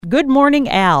Good morning,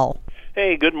 Al.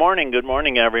 Hey, good morning,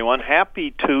 everyone.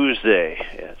 Happy Tuesday.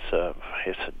 It's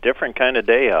a different kind of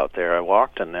day out there. I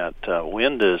walked, and that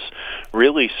wind is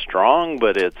really strong,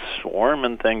 but it's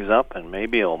warming things up, and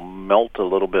maybe it'll melt a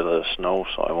little bit of the snow,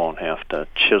 so I won't have to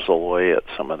chisel away at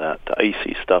some of that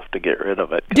icy stuff to get rid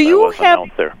of it. Do you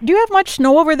have much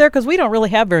snow over there? Because we don't really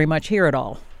have very much here at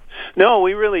all. No,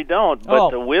 we really don't,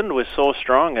 but the wind was so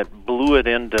strong it blew it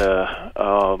into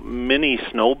a mini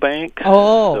snowbank.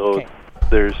 Okay.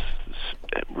 There's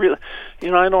really,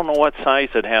 I don't know what size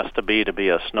it has to be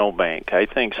a snowbank. I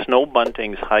think snow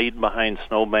buntings hide behind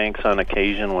snowbanks on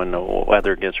occasion when the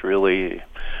weather gets really,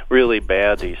 really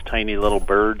bad, these tiny little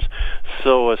birds.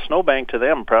 So a snowbank to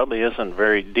them probably isn't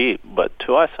very deep, but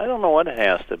to us, I don't know what it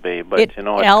has to be, but it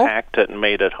packed it and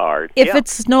made it hard. If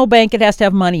it's a snowbank, it has to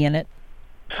have money in it.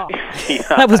 Oh. Yeah,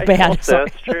 that was bad.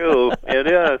 That's true. It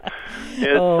is.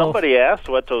 Somebody asked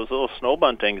what those little snow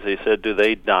buntings, they said, do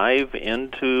they dive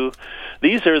into...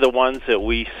 These are the ones that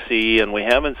we see, and we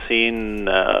haven't seen,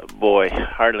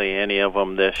 hardly any of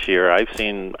them this year. I've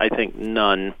seen, I think,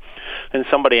 none. And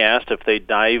somebody asked if they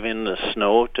dive in the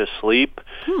snow to sleep.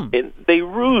 They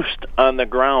roost on the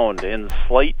ground in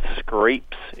slight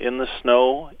scrapes in the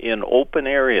snow in open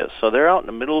areas. So they're out in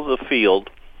the middle of the field,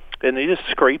 and they just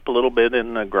scrape a little bit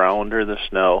in the ground or the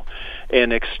snow.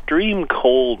 And extreme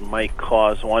cold might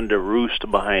cause one to roost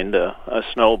behind a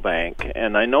snowbank.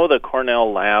 And I know the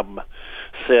Cornell lab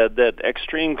said that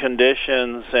extreme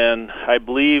conditions, and I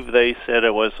believe they said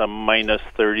it was a minus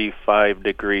 35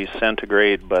 degrees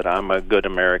centigrade, but I'm a good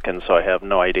American, so I have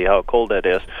no idea how cold that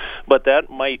is. But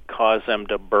that might cause them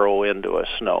to burrow into a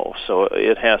snow. So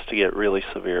it has to get really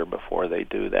severe before they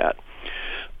do that.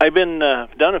 I've been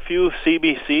done a few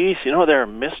CBCs. There are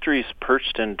mysteries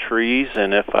perched in trees,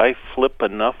 and if I flip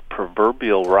enough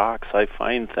proverbial rocks, I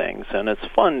find things, and it's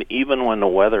fun even when the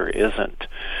weather isn't.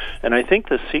 And I think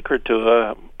the secret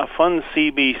to a fun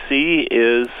CBC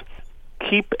is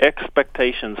keep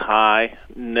expectations high,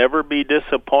 never be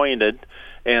disappointed,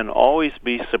 and always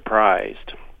be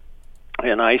surprised.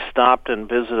 And I stopped and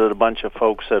visited a bunch of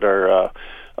folks that are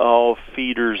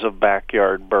feeders of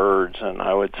backyard birds, and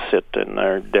I would sit in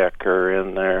their deck or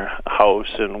in their house,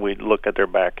 and we'd look at their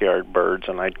backyard birds,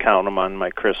 and I'd count them on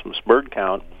my Christmas bird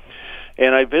count.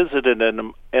 And I visited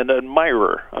an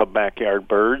admirer of backyard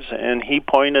birds, and he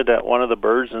pointed at one of the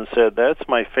birds and said, "That's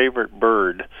my favorite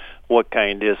bird. What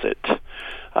kind is it?"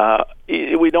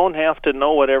 We don't have to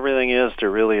know what everything is to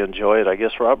really enjoy it. I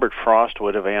guess Robert Frost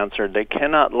would have answered, they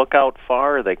cannot look out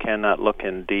far, they cannot look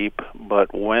in deep,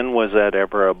 but when was that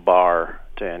ever a bar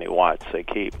to any watch they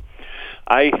keep?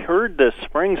 I heard the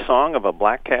spring song of a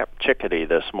black-capped chickadee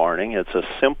this morning. It's a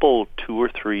simple 2 or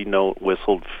 3 note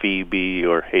whistled Phoebe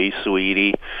or Hey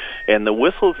Sweetie, and the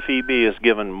whistled Phoebe is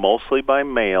given mostly by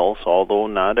males, although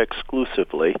not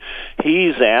exclusively.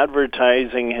 He's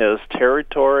advertising his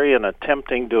territory and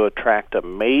attempting to attract a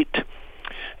mate,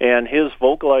 and his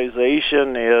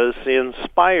vocalization is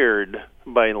inspired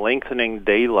by lengthening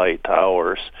daylight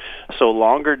hours. So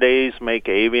longer days make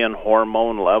avian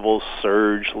hormone levels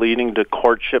surge, leading to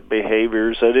courtship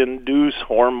behaviors that induce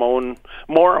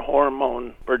more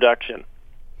hormone production.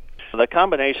 The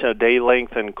combination of day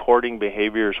length and courting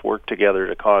behaviors work together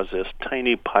to cause this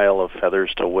tiny pile of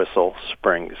feathers to whistle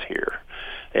springs here.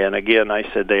 And again,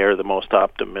 I said they are the most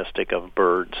optimistic of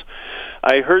birds.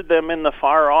 I heard them in the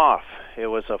far off. It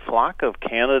was a flock of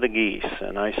Canada geese,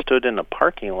 and I stood in a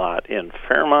parking lot in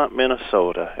Fairmont,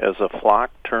 Minnesota, as a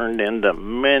flock turned into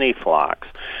many flocks,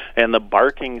 and the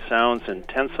barking sounds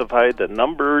intensified. The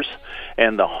numbers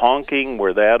and the honking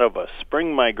were that of a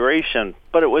spring migration,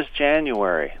 but it was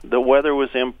January. The weather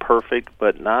was imperfect,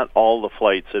 but not all the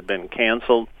flights had been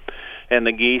canceled, and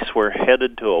the geese were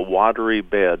headed to a watery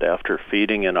bed after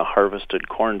feeding in a harvested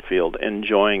cornfield,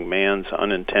 enjoying man's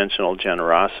unintentional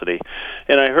generosity.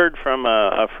 And I heard from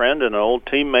a friend and an old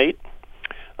teammate,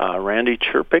 Randy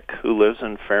Chirpick, who lives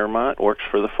in Fairmont, works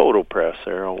for the Photo Press.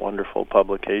 They're a wonderful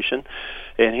publication.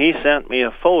 And he sent me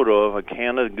a photo of a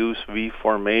Canada goose V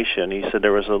formation. He said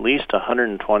there was at least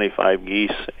 125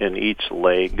 geese in each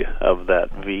leg of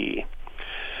that V.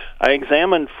 I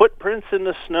examined footprints in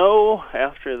the snow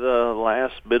after the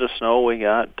last bit of snow we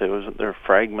got. There were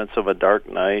fragments of a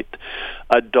dark night.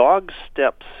 Dog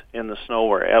steps in the snow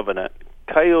were evident.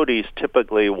 Coyotes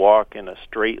typically walk in a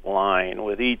straight line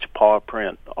with each paw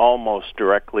print almost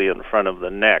directly in front of the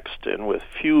next and with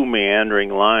few meandering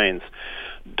lines.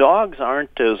 Dogs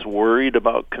aren't as worried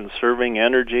about conserving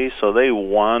energy, so they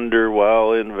wander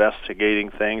while investigating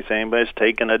things. Anybody's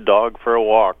taken a dog for a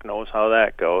walk knows how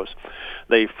that goes.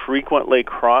 They frequently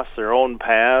cross their own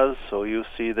paths, so you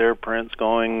see their prints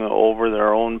going over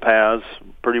their own paths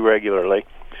pretty regularly.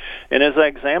 And as I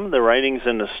examined the writings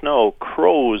in the snow,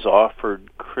 crows offered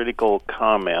critical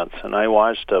comments, and I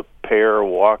watched a pair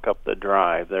walk up the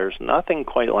drive. There's nothing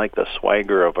quite like the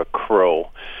swagger of a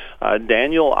crow.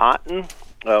 Daniel Otten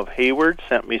of Hayward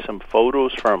sent me some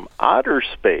photos from Otter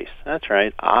Space. That's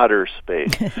right, Otter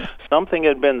Space. Something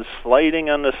had been sliding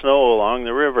on the snow along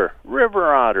the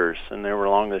river otters, and they were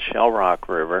along the Shell Rock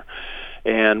River.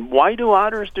 And why do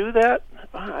otters do that?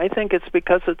 I think it's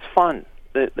because it's fun.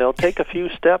 They'll take a few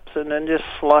steps and then just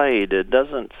slide. It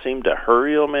doesn't seem to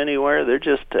hurry them anywhere. They're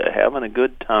just having a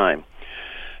good time.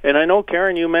 And I know,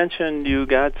 Karen, you mentioned you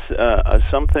got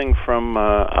something from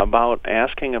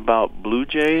asking about blue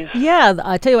jays. Yeah,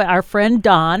 I tell you what, our friend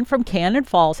Don from Cannon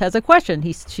Falls has a question.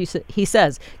 He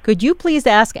says, could you please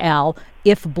ask Al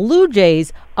if blue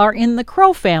jays are in the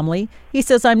crow family? He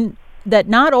says, that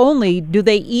not only do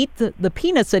they eat the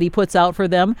peanuts that he puts out for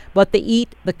them, but they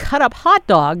eat the cut-up hot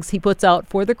dogs he puts out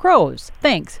for the crows.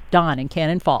 Thanks, Don in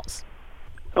Cannon Falls.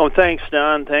 Oh, thanks,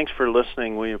 Don. Thanks for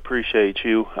listening. We appreciate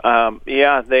you.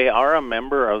 Yeah, they are a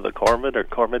member of the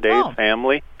Corvidae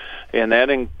family, and that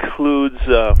includes,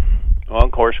 well, of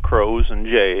course, crows and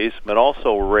jays, but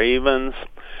also ravens.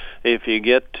 If you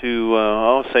get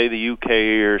to, say the UK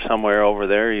or somewhere over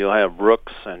there, you'll have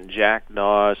rooks and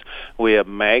jackdaws. We have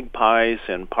magpies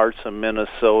in parts of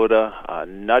Minnesota,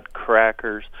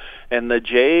 nutcrackers. And the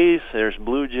jays, there's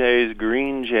blue jays,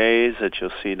 green jays that you'll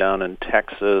see down in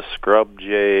Texas, scrub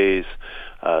jays,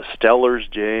 Steller's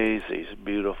jays, these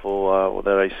beautiful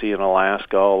that I see in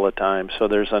Alaska all the time. So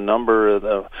there's a number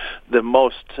of the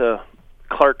most...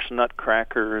 Clark's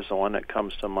nutcracker is the one that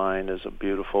comes to mind as a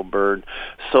beautiful bird.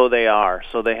 So they are.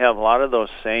 So they have a lot of those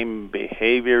same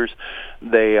behaviors.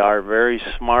 They are very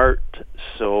smart.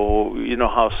 So you know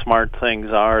how smart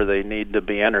things are. They need to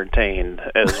be entertained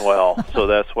as well. So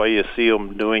that's why you see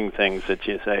them doing things that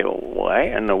you say, well, why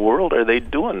in the world are they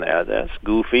doing that? That's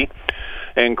goofy.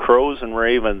 And crows and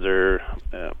ravens are...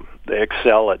 they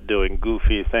excel at doing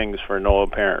goofy things for no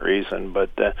apparent reason,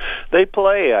 but they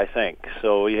play, I think.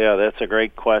 So, yeah, that's a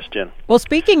great question. Well,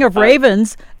 speaking of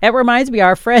ravens, it reminds me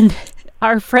our friend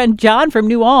John from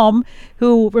New Ulm,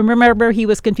 who, remember, he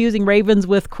was confusing ravens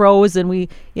with crows, and we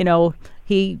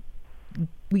give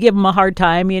him a hard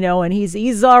time, and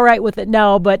he's all right with it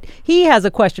now, but he has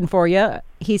a question for you.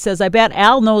 He says, I bet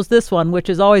Al knows this one, which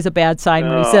is always a bad sign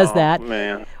when he says that.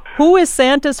 Man. Who is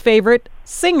Santa's favorite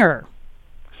singer?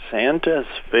 Santa's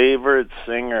favorite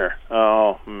singer.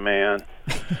 Oh, man.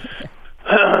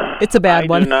 It's a bad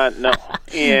one. I do not know.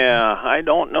 Yeah, I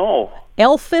don't know.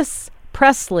 Elvis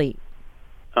Presley.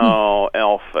 Oh,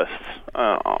 Elvis.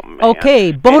 Oh, man.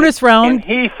 Okay, bonus round. And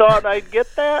he thought I'd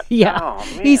get that? Yeah. Oh,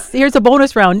 man. Here's a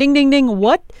bonus round. Ding, ding, ding.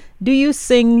 What do you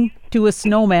sing to a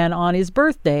snowman on his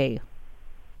birthday?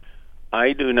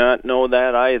 I do not know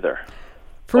that either.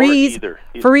 Freeze,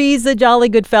 Freeze the jolly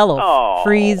good fellow. Oh,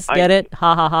 Freeze, get it?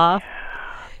 Ha, ha, ha.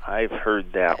 I've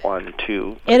heard that one,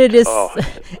 too. And it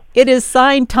is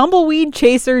signed Tumbleweed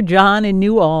Chaser John in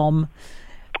New Ulm.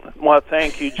 Well,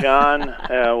 thank you, John.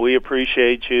 We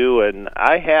appreciate you. And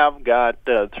I have got,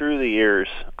 through the years,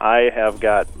 I have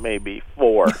got maybe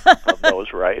 4 of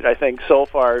those right, I think, so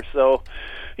far. So,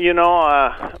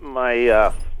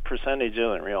 my... percentage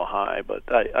isn't real high, but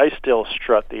I still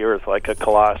strut the earth like a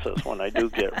colossus when I do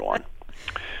get one.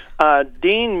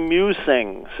 Dean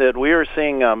Musing said, we are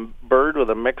seeing a bird with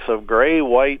a mix of gray,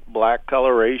 white, black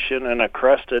coloration and a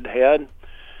crested head.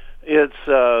 It's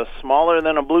smaller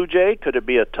than a blue jay. Could it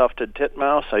be a tufted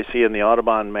titmouse? I see in the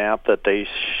Audubon map that they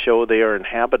show they are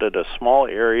inhabited a small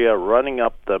area running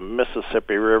up the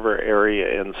Mississippi River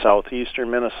area in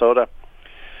southeastern Minnesota.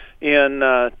 In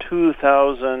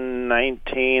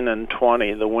 2019 and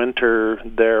 20, the winter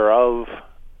thereof,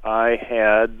 I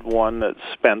had one that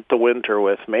spent the winter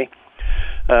with me.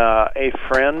 A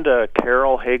friend,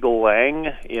 Carol Hagel-Lang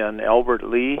in Albert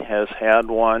Lee, has had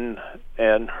one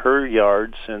in her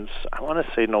yard since, I want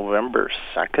to say November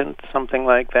 2nd, something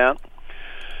like that.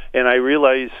 And I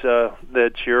realize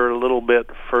that you're a little bit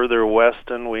further west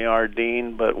than we are,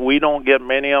 Dean, but we don't get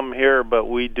many of them here, but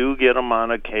we do get them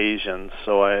on occasion.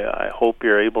 So I hope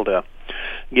you're able to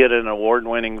get an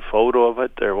award-winning photo of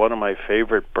it. They're one of my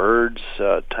favorite birds,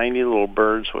 tiny little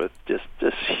birds with just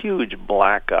this huge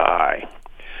black eye.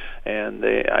 And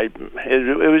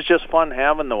it was just fun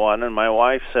having the one. And my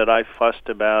wife said I fussed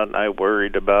about it and I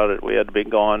worried about it. We had to be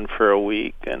gone for a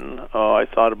week, and I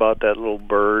thought about that little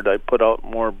bird. I put out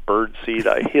more bird seed.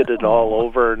 I hid it all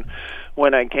over, and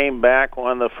when I came back,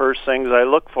 one of the first things I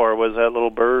looked for was that little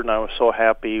bird, and I was so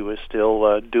happy he was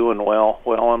still doing well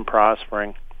and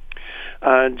prospering.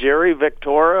 Jerry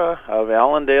Victoria of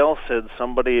Allendale said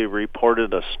somebody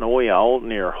reported a snowy owl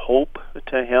near Hope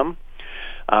to him.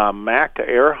 Mac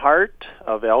Earhart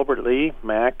of Albert Lee.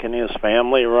 Mac and his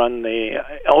family run the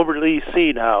Albert Lee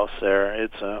Seed House there.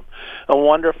 It's a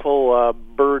wonderful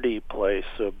birdie place,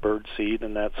 bird seed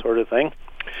and that sort of thing.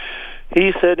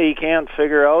 He said he can't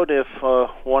figure out if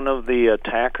one of the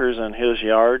attackers in his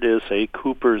yard is a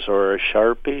Cooper's or a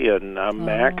Sharpie. And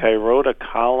Mac, I wrote a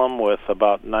column with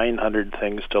about 900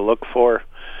 things to look for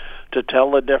to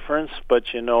tell the difference, but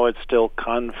it still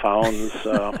confounds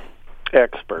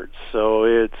experts. So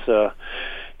it's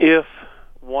if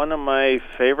one of my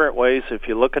favorite ways, if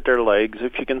you look at their legs,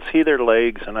 if you can see their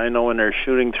legs, and I know when they're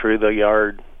shooting through the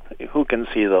yard, who can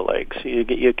see the legs?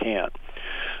 You can't.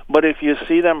 But if you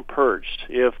see them perched,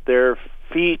 if their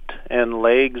feet and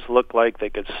legs look like they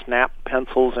could snap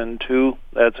pencils in two,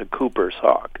 that's a Cooper's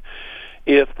hawk.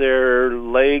 If their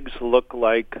legs look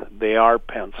like they are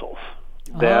pencils,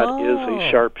 that is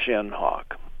a sharp-shinned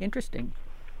hawk. Interesting.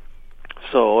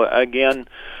 So again,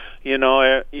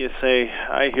 you say,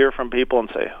 I hear from people and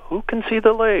say, who can see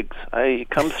the legs? I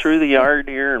come through the yard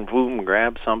here and boom,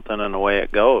 grab something and away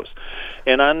it goes.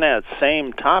 And on that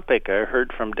same topic, I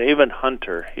heard from David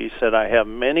Hunter. He said, I have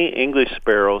many English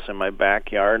sparrows in my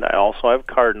backyard. I also have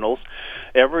cardinals.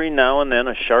 Every now and then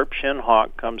a sharp-shinned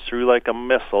hawk comes through like a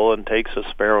missile and takes a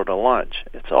sparrow to lunch.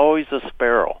 It's always a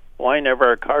sparrow. Why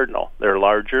never a cardinal? They're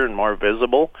larger and more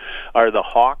visible. Are the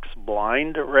hawks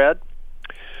blind to red?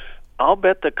 I'll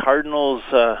bet the Cardinals,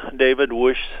 David,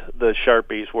 wish the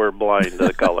Sharpies were blind to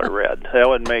the color red. That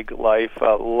would make life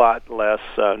a lot less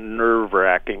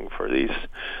nerve-wracking for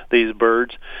these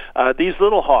birds. These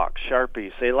little hawks,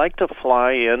 Sharpies, they like to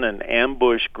fly in and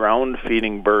ambush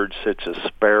ground-feeding birds such as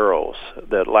sparrows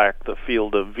that lack the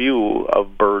field of view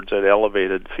of birds at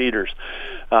elevated feeders.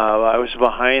 I was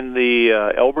behind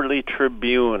the Elberly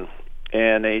Tribune,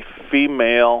 and a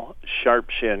female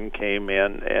sharp-shin came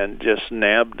in and just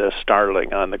nabbed a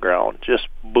starling on the ground. Just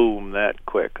boom, that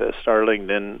quick. The starling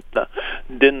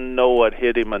didn't know what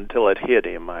hit him until it hit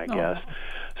him, I guess.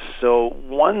 So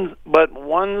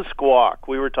one squawk.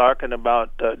 We were talking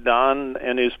about Don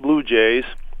and his Blue Jays.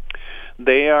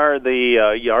 They are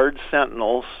the yard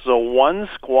sentinels. So one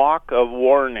squawk of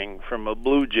warning from a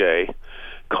Blue Jay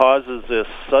causes this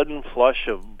sudden flush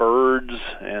of birds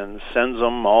and sends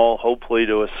them all hopefully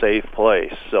to a safe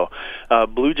place. So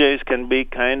Blue Jays can be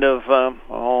kind of,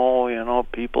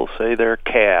 people say they're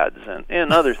cads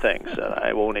and other things that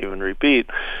I won't even repeat,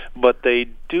 but they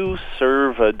do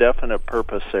serve a definite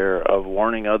purpose there of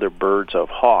warning other birds of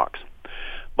hawks.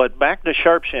 But back to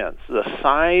sharp-shins, the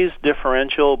size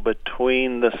differential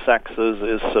between the sexes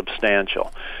is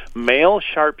substantial. Male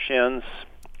sharp-shins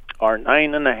are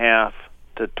 9.5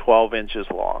 to 12 inches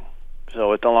long.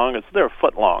 So at the longest, they're a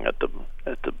foot long at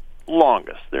the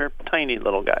longest. They're tiny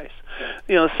little guys,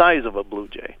 the size of a blue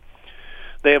jay.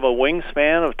 They have a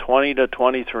wingspan of 20 to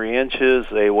 23 inches.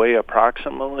 They weigh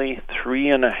approximately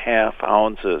 3.5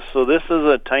 ounces. So this is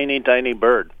a tiny, tiny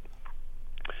bird.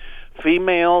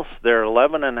 Females, they're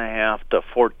 11.5 to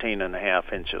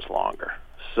 14.5 inches longer.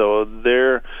 So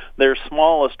their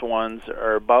smallest ones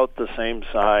are about the same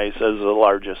size as the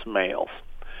largest males.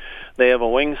 They have a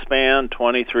wingspan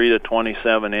 23 to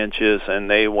 27 inches, and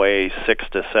they weigh 6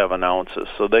 to 7 ounces.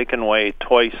 So they can weigh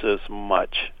twice as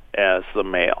much as the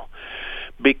male.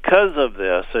 Because of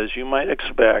this, as you might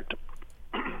expect,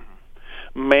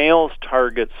 males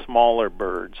target smaller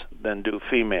birds than do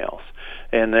females.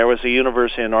 And there was a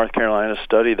University of North Carolina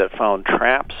study that found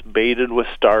traps baited with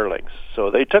starlings.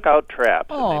 So they took out traps,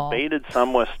 and they baited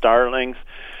some with starlings,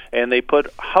 and they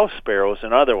put house sparrows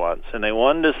in other ones, and they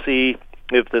wanted to see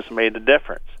if this made a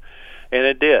difference. And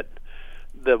it did.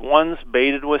 The ones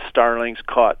baited with starlings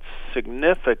caught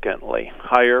significantly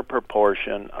higher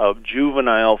proportion of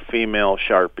juvenile female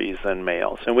sharpies than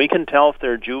males. And we can tell if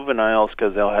they're juveniles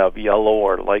because they'll have yellow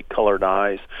or light-colored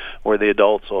eyes, where the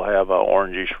adults will have an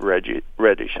orangish,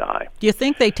 reddish eye. Do you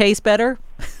think they taste better?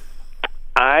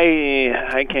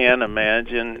 I can't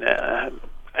imagine.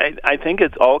 I think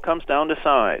it all comes down to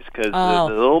size, because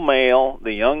the little male,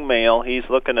 the young male, he's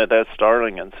looking at that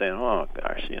starling and saying, oh,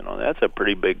 gosh, that's a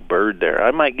pretty big bird there.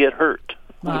 I might get hurt.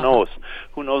 Who knows?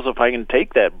 Who knows if I can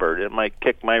take that bird? It might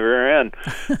kick my rear end.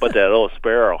 But that little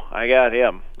sparrow, I got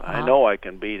him. I know I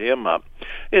can beat him up.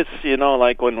 It's,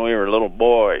 like when we were little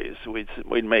boys,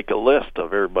 we'd make a list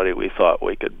of everybody we thought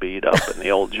we could beat up, and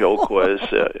the old joke was,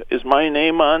 is my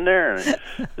name on there? And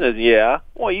I said, yeah.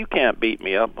 Well, you can't beat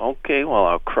me up. Okay, well,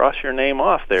 I'll cross your name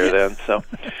off there then. So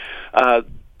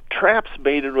traps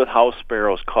baited with house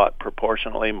sparrows caught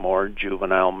proportionally more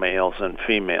juvenile males than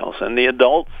females, and the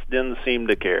adults didn't seem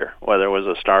to care whether it was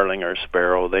a starling or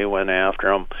sparrow. They went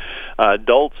after them.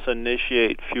 Adults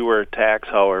initiate fewer attacks,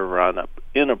 however, on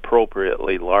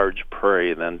inappropriately large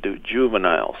prey than do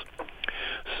juveniles.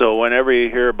 So whenever you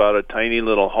hear about a tiny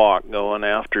little hawk going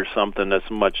after something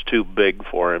that's much too big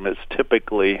for him, it's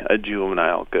typically a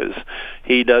juvenile because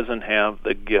he doesn't have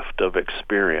the gift of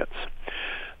experience.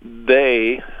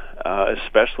 They,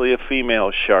 especially a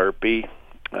female Sharpie,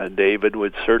 David,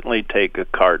 would certainly take a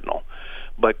cardinal.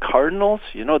 But cardinals,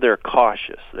 they're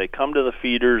cautious. They come to the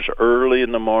feeders early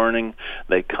in the morning.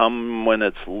 They come when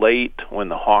it's late, when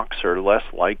the hawks are less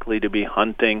likely to be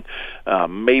hunting.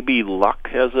 Maybe luck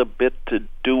has a bit to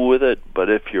do with it, but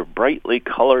if you're brightly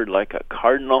colored like a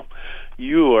cardinal,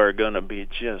 you are going to be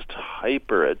just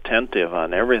hyper attentive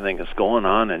on everything that's going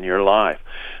on in your life.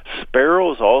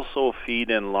 Sparrows also feed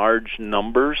in large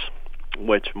numbers,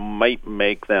 which might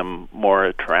make them more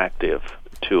attractive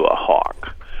to a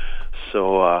hawk.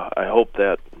 So I hope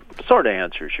that sort of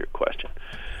answers your question.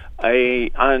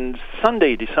 On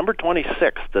Sunday, December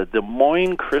 26th, the Des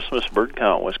Moines Christmas bird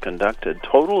count was conducted.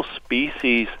 Total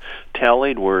species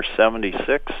tallied were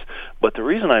 76, but the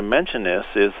reason I mention this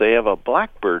is they have a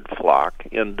blackbird flock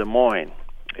in Des Moines,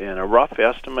 and a rough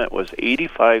estimate was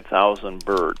 85,000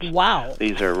 birds. Wow.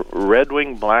 These are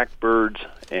red-winged blackbirds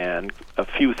and a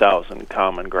few thousand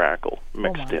common grackle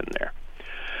mixed in there.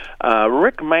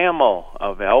 Rick Mammal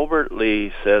of Albert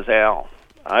Lee says, Al,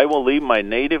 I will leave my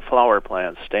native flower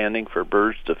plants standing for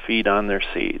birds to feed on their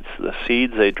seeds. The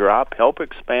seeds they drop help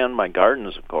expand my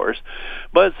gardens, of course,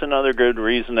 but it's another good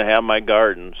reason to have my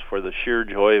gardens for the sheer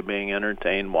joy of being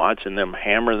entertained watching them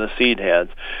hammer the seed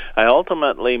heads. I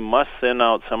ultimately must thin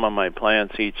out some of my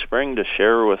plants each spring to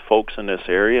share with folks in this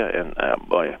area, and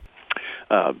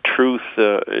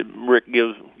Rick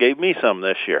gave me some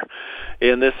this year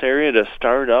in this area to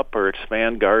start up or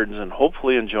expand gardens and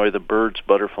hopefully enjoy the birds,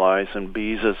 butterflies, and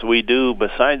bees as we do.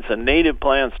 Besides, the native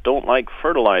plants don't like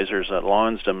fertilizers that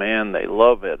lawns demand. They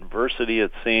love adversity,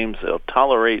 it seems. They'll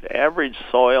tolerate average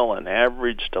soil and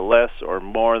average to less or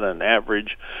more than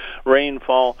average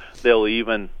rainfall. They'll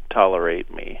even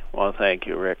tolerate me. Well, thank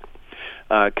you, Rick.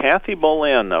 Kathy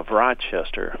Bolin of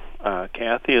Rochester.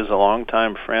 Kathy is a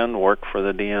longtime friend, worked for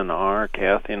the DNR.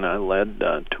 Kathy and I led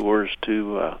tours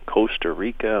to Costa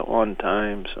Rica at one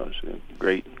time, so she's a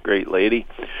great lady.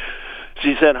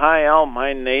 She said, hi, Al,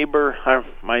 my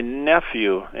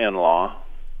nephew-in-law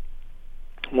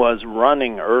was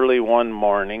running early one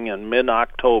morning in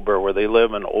mid-October where they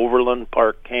live in Overland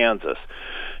Park, Kansas.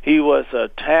 He was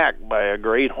attacked by a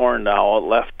great horned owl. It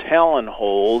left talon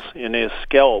holes in his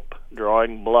scalp,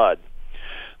 drawing blood.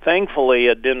 Thankfully,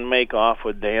 it didn't make off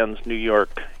with Dan's New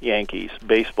York Yankees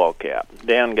baseball cap.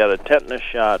 Dan got a tetanus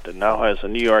shot and now has a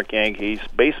New York Yankees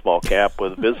baseball cap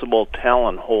with visible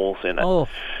talon holes in it. Oh.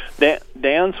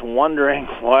 Dan's wondering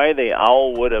why the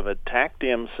owl would have attacked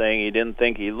him, saying he didn't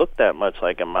think he looked that much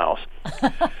like a mouse.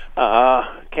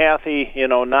 Kathy,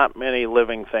 not many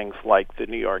living things like the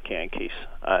New York Yankees.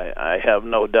 I have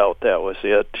no doubt that was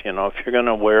it. If you're going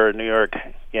to wear a New York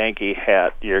Yankee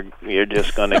hat, you're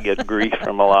just going to get grief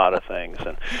from a lot of things.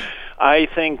 And I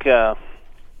think the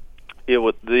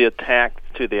attack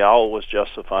to the owl was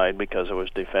justified because it was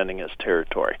defending its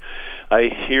territory. I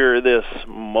hear this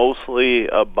mostly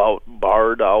about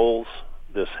barred owls,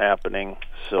 this happening.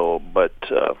 So, but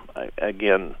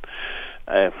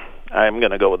I'm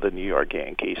going to go with the New York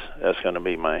Yankees. That's going to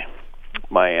be my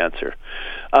answer.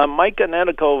 Micah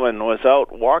Nedikoven was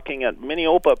out walking at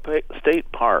Minneopa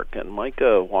State Park, and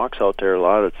Micah walks out there a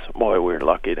lot. We're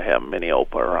lucky to have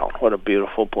Minneopa around. What a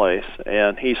beautiful place.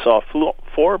 And he saw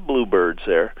 4 bluebirds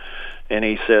there, and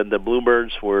he said the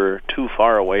bluebirds were too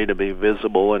far away to be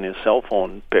visible in his cell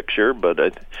phone picture, but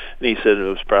he said it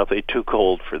was probably too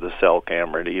cold for the cell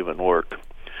camera to even work.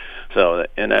 So,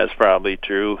 and that's probably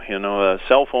true.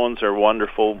 Cell phones are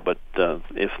wonderful, but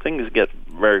if things get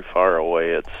very far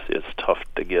away, it's tough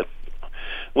to get.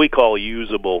 We call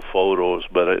usable photos,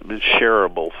 but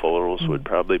shareable photos would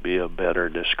probably be a better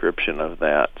description of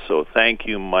that. So, thank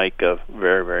you, Micah,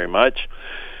 very, very much.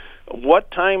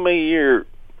 What time of year,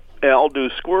 Al, do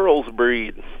squirrels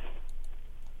breed?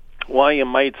 Well, you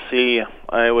might see.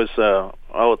 I was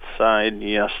outside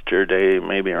yesterday,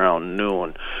 maybe around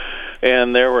noon.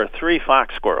 And there were 3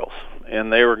 fox squirrels,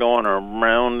 and they were going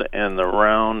around and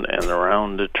around and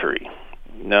around the tree.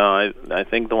 No, I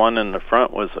think the one in the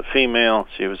front was a female.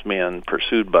 She was being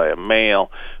pursued by a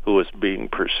male who was being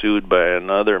pursued by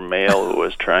another male who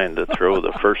was trying to throw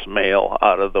the first male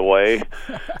out of the way.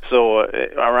 So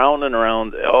around and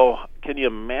around. Oh, can you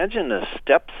imagine the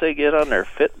steps they get on their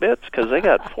Fitbits? Because they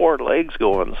got 4 legs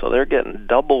going, so they're getting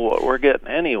double what we're getting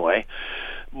anyway.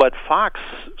 But fox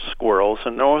squirrels,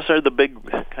 and those are the big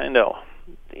kind of,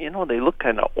 they look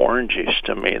kind of orangish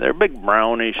to me. They're big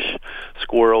brownish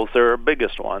squirrels. They're our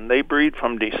biggest one. They breed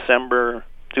from December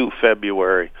to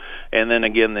February, and then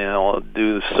again they'll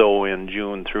do so in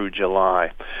June through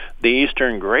July. The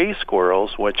eastern gray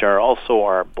squirrels, which are also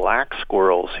our black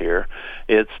squirrels here,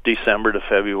 it's December to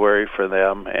February for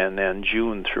them, and then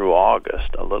June through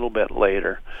August, a little bit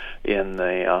later in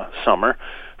the summer.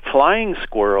 Flying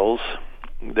squirrels,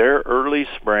 they're early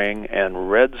spring,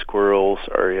 and red squirrels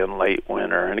are in late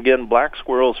winter. And again, black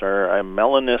squirrels are a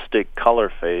melanistic color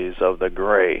phase of the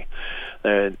gray.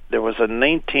 There was a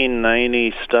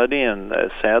 1990 study, and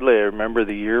sadly I remember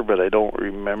the year, but I don't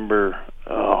remember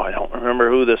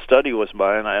who the study was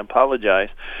by, and I apologize.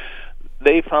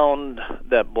 They found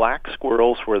that black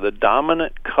squirrels were the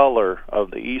dominant color of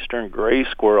the eastern gray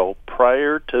squirrel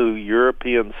prior to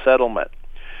European settlement.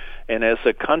 And as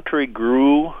the country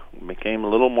grew, became a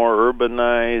little more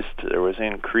urbanized, there was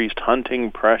increased hunting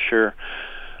pressure.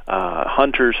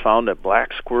 Hunters found that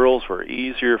black squirrels were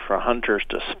easier for hunters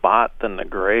to spot than the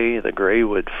gray. The gray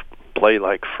would play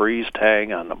like freeze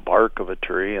tag on the bark of a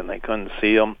tree, and they couldn't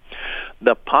see them.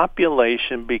 The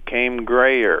population became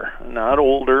grayer, not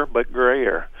older, but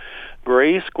grayer.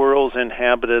 Gray squirrels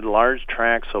inhabited large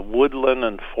tracts of woodland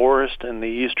and forest in the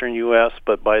eastern U.S.,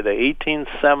 but by the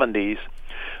 1870s,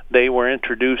 they were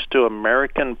introduced to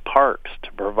American parks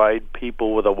to provide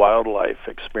people with a wildlife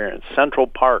experience. Central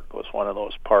Park was one of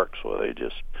those parks where they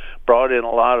just brought in a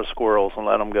lot of squirrels and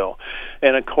let them go.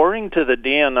 And according to the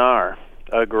DNR,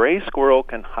 a gray squirrel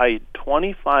can hide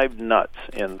 25 nuts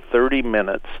in 30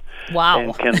 minutes. Wow.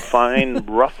 And can find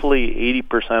roughly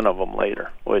 80% of them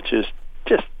later, which is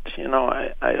just,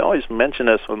 I always mention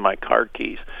this with my car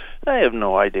keys. I have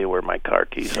no idea where my car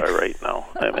keys are right now.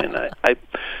 I mean,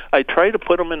 I try to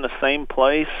put them in the same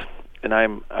place, and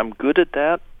I'm good at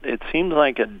that. It seems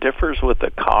like it differs with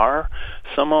the car.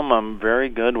 Some of them I'm very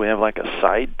good. We have like a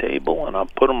side table, and I'll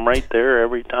put them right there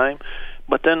every time.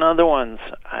 But then other ones,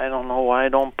 I don't know why I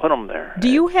don't put them there. Do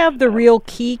you have the real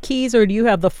keys, or do you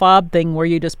have the fob thing where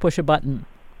you just push a button?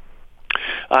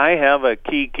 I have a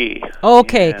key.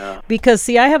 Okay, yeah. Because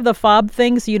see, I have the fob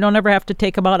thing, so you don't ever have to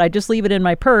take them out. I just leave it in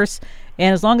my purse,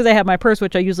 and as long as I have my purse,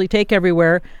 which I usually take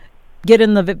everywhere, get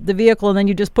in the vehicle, and then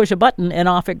you just push a button, and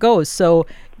off it goes. So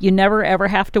you never ever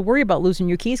have to worry about losing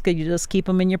your keys because you just keep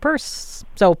them in your purse.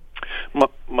 So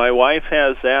my wife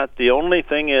has that. The only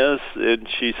thing is, and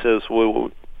she says,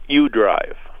 "Well, you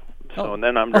drive." So and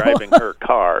then I'm driving her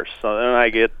car. So then I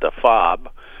get the fob.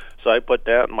 So I put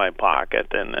that in my pocket,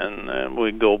 and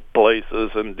we go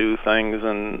places and do things,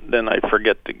 and then I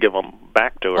forget to give them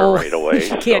back to her right away.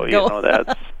 That's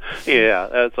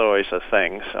always a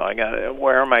thing. So I got,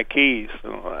 where are my keys?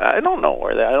 I don't know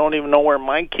where I don't even know where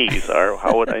my keys are.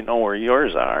 How would I know where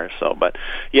yours are? So, but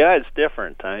yeah, it's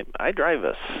different. I drive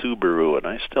a Subaru, and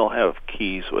I still have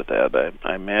keys with that.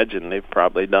 I imagine they've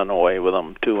probably done away with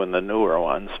them too in the newer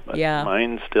ones, but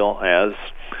mine still has.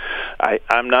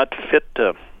 I'm not fit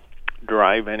to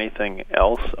drive anything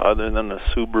else other than the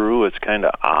Subaru. It's kind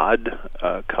of odd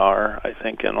car, I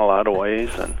think, in a lot of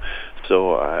ways, and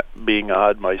so being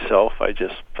odd myself, I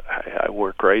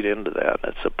work right into that.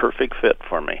 It's a perfect fit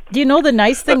for me. Do you know the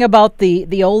nice thing about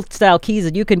the old style keys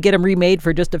that you can get them remade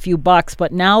for just a few bucks,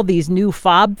 but now these new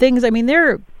fob things, I mean,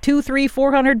 they're $200, $300,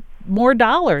 $400 more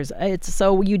dollars. It's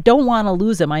so you don't want to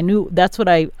lose them. I knew that's what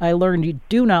I learned. You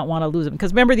do not want to lose them,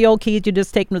 because remember the old keys, you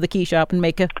just take them to the key shop and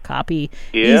make a copy.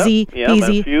 Easy peasy.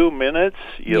 In a few minutes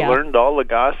you learned all the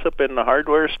gossip in the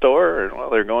hardware store,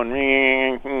 and they're going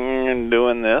and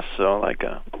doing this, so like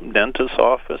a dentist's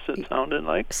office it sounded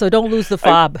like. So don't lose the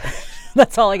fob.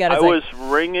 That's all I got to say. I was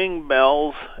ringing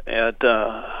bells at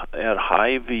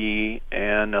Hy-Vee,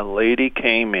 and a lady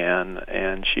came in,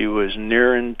 and she was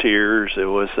near in tears. It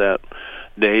was that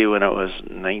day when it was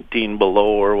 19 below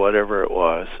or whatever it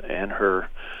was, and her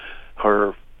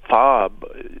fob,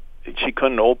 she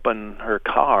couldn't open her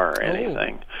car or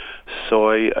anything. So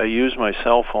I used my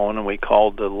cell phone, and we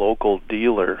called the local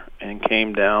dealer and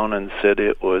came down and said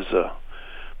it was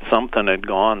something had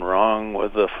gone wrong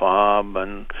with the fob,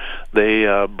 and they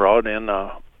brought in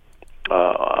a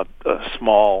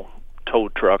small tow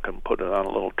truck and put it on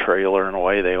a little trailer, and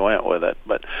away they went with it.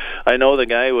 But I know the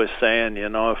guy was saying,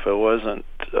 if it wasn't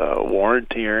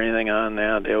warranty or anything on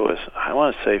that. It was, I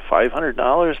want to say,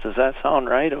 $500. Does that sound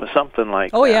right? It was something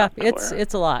like Oh, that. yeah,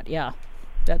 it's a lot, yeah.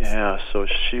 Yeah, so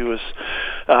she was,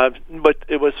 but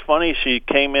it was funny. She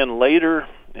came in later,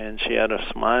 and she had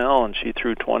a smile, and she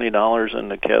threw $20 in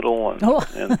the kettle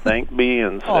and thanked me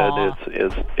and said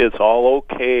it's all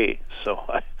okay. So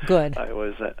good. I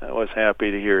was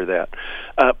happy to hear that.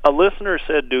 A listener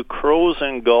said, "Do crows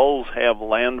and gulls have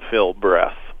landfill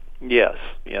breath?" Yes,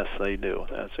 they do.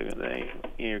 That's a good thing.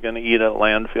 You're going to eat at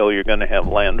landfill, you're going to have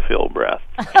landfill breath.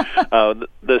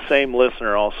 The same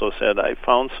listener also said, "I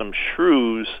found some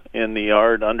shrews in the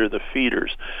yard under the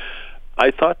feeders.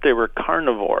 I thought they were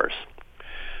carnivores."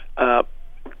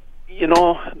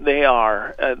 They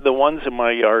are. The ones in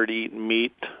my yard eat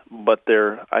meat, but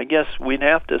I guess we'd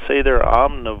have to say they're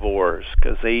omnivores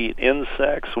because they eat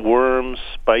insects, worms,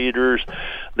 spiders.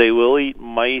 They will eat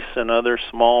mice and other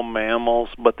small mammals,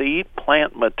 but they eat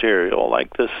plant material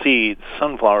like the seeds,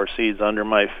 sunflower seeds under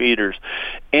my feeders,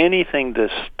 anything to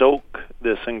stoke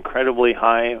this incredibly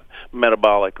high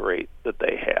metabolic rate that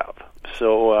they have.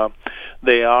 So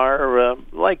they are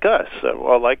like us,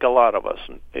 like a lot of us.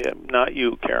 Not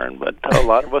you, Karen, but a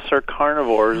lot of us are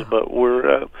carnivores, but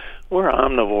we're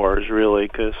omnivores, really,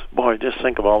 because, boy, just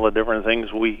think of all the different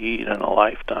things we eat in a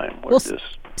lifetime.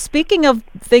 Speaking of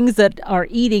things that are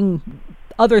eating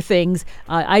other things,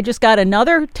 I just got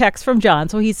another text from John,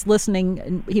 so he's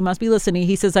listening. He must be listening.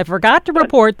 He says, "I forgot to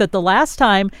report that the last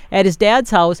time at his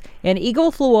dad's house, an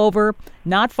eagle flew over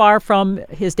not far from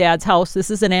his dad's house.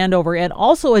 This is in Andover, and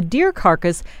also a deer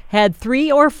carcass had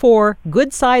 3 or 4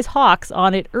 good-sized hawks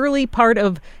on it early part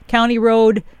of County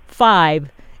Road 5.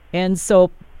 And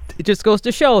so it just goes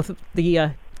to show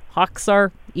the hawks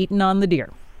are eating on the deer.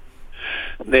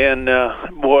 Then,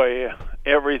 boy,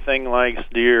 everything likes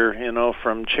deer,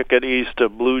 from chickadees to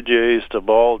blue jays to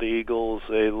bald eagles.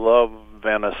 They love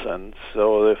venison.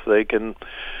 So if they can,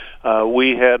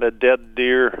 we had a dead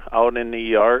deer out in the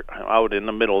yard, out in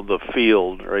the middle of the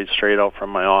field, right straight out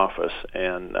from my office.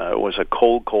 And it was a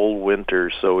cold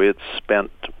winter, so it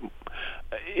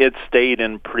stayed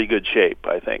in pretty good shape,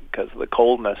 I think, because of the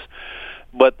coldness.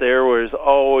 But there was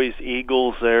always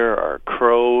eagles there or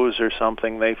crows or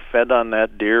something. They fed on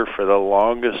that deer for the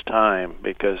longest time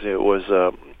because it was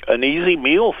an easy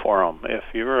meal for them. If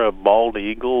you're a bald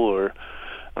eagle or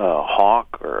a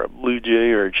hawk or a blue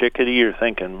jay or a chickadee, you're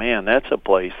thinking, man, that's a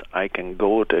place I can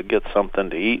go to get something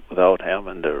to eat without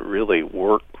having to really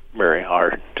work very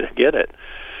hard to get it.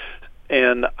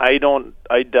 And I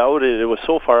doubt it. It was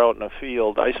so far out in the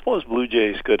field. I suppose blue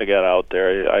jays could have got out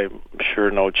there. I'm sure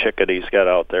no chickadees got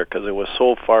out there because it was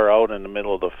so far out in the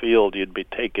middle of the field. You'd be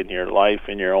taking your life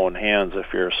in your own hands if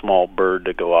you're a small bird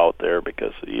to go out there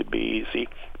because you'd be easy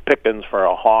pickings for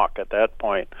a hawk at that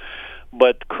point.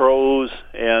 But crows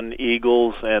and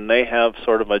eagles, and they have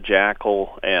sort of a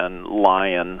jackal and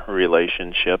lion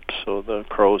relationship. So the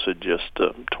crows would just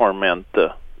torment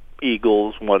the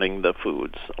eagles wanting the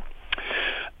food. So.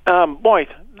 Boy,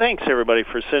 thanks everybody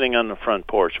for sitting on the front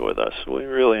porch with us. We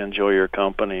really enjoy your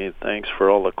company. Thanks for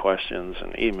all the questions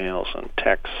and emails and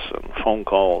texts and phone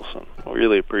calls, and we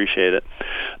really appreciate it.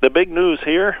 The big news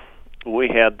here, we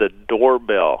had the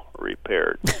doorbell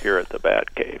repaired here at the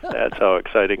Batt Cave. That's how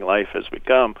exciting life has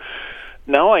become.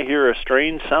 Now I hear a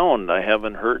strange sound I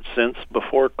haven't heard since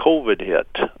before COVID hit.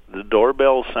 The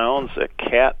doorbell sounds, a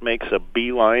cat makes a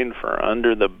beeline for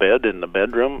under the bed in the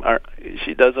bedroom.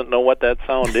 She doesn't know what that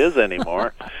sound is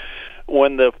anymore.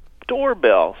 When the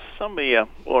doorbell, somebody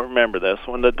will remember this,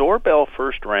 when the doorbell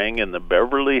first rang in the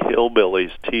Beverly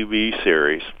Hillbillies TV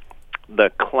series,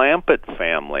 the Clampett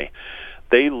family,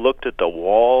 they looked at the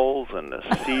walls and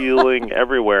the ceiling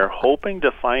everywhere, hoping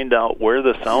to find out where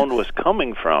the sound was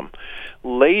coming from.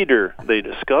 Later, they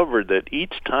discovered that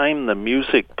each time the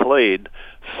music played,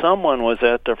 someone was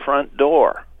at the front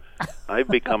door. I've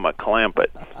become a Clampett,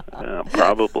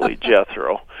 probably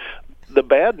Jethro. The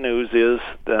bad news is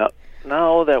that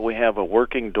now that we have a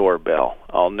working doorbell,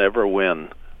 I'll never win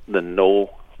the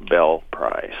Nobel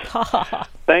Prize.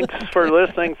 Thanks for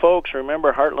listening, folks.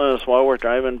 Remember, heartland us while we're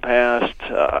driving past.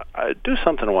 Do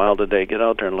something wild today. Get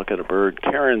out there and look at a bird.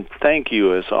 Karen, thank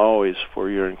you, as always, for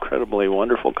your incredibly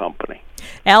wonderful company.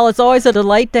 Al, it's always a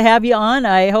delight to have you on.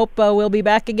 I hope we'll be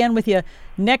back again with you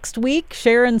next week,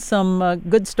 sharing some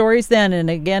good stories then. And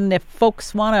again, if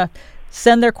folks want to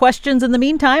send their questions in the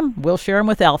meantime, we'll share them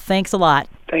with Al. Thanks a lot.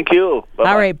 Thank you. Bye-bye.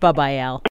 All right. Bye-bye, Al.